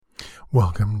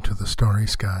Welcome to the starry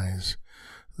skies,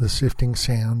 the sifting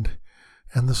sand,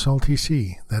 and the salty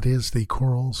sea that is the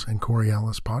Corals and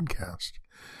Coriolis podcast.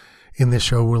 In this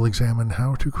show, we'll examine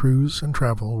how to cruise and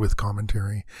travel with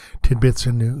commentary, tidbits,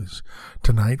 and news.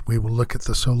 Tonight, we will look at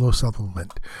the solo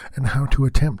supplement and how to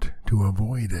attempt to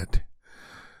avoid it.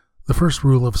 The first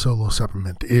rule of solo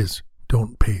supplement is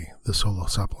don't pay the solo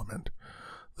supplement.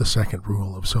 The second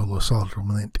rule of solo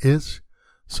supplement is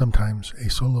sometimes a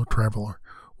solo traveler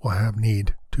will have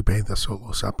need to pay the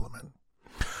solo supplement.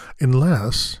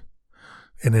 Unless,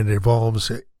 and it involves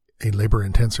a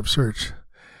labor-intensive search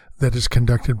that is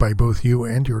conducted by both you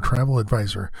and your travel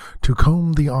advisor to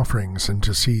comb the offerings and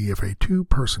to see if a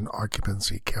two-person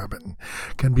occupancy cabin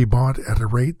can be bought at a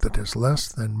rate that is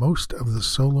less than most of the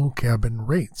solo cabin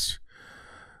rates.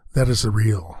 That is the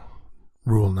real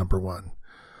rule number one.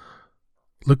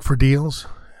 Look for deals,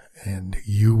 and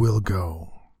you will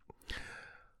go.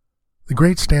 The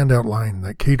great standout line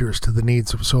that caters to the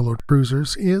needs of solo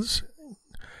cruisers is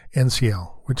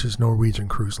NCL, which is Norwegian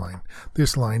Cruise Line.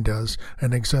 This line does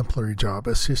an exemplary job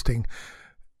assisting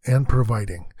and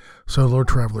providing solo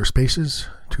traveler spaces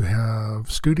to have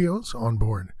studios on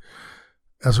board.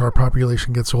 As our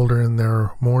population gets older and there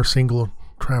are more single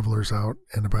travelers out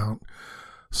and about,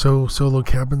 so solo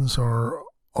cabins are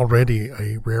already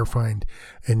a rare find,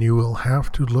 and you will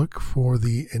have to look for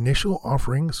the initial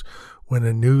offerings when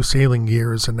a new sailing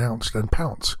year is announced and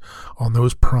pounce on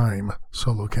those prime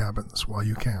solo cabins while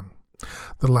you can.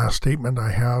 The last statement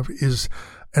I have is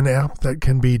an app that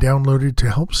can be downloaded to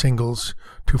help singles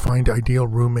to find ideal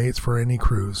roommates for any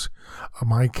cruise,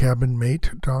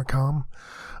 mycabinmate.com.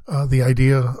 The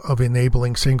idea of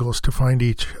enabling singles to find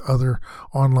each other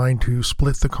online to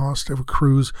split the cost of a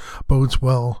cruise bodes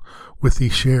well with the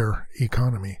share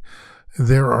economy.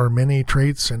 There are many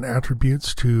traits and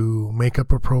attributes to make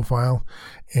up a profile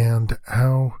and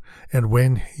how and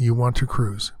when you want to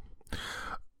cruise.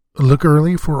 Look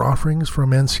early for offerings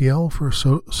from NCL for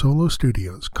solo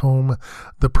studios. Comb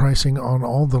the pricing on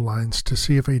all the lines to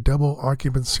see if a double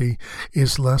occupancy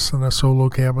is less than a solo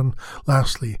cabin.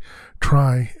 Lastly,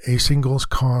 try a singles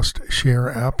cost share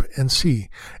app and see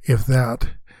if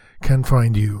that can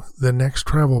find you the next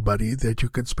travel buddy that you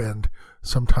could spend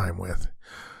some time with.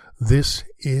 This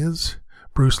is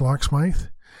Bruce Locksmith,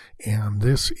 and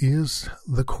this is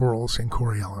the Corals and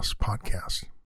Coriolis podcast.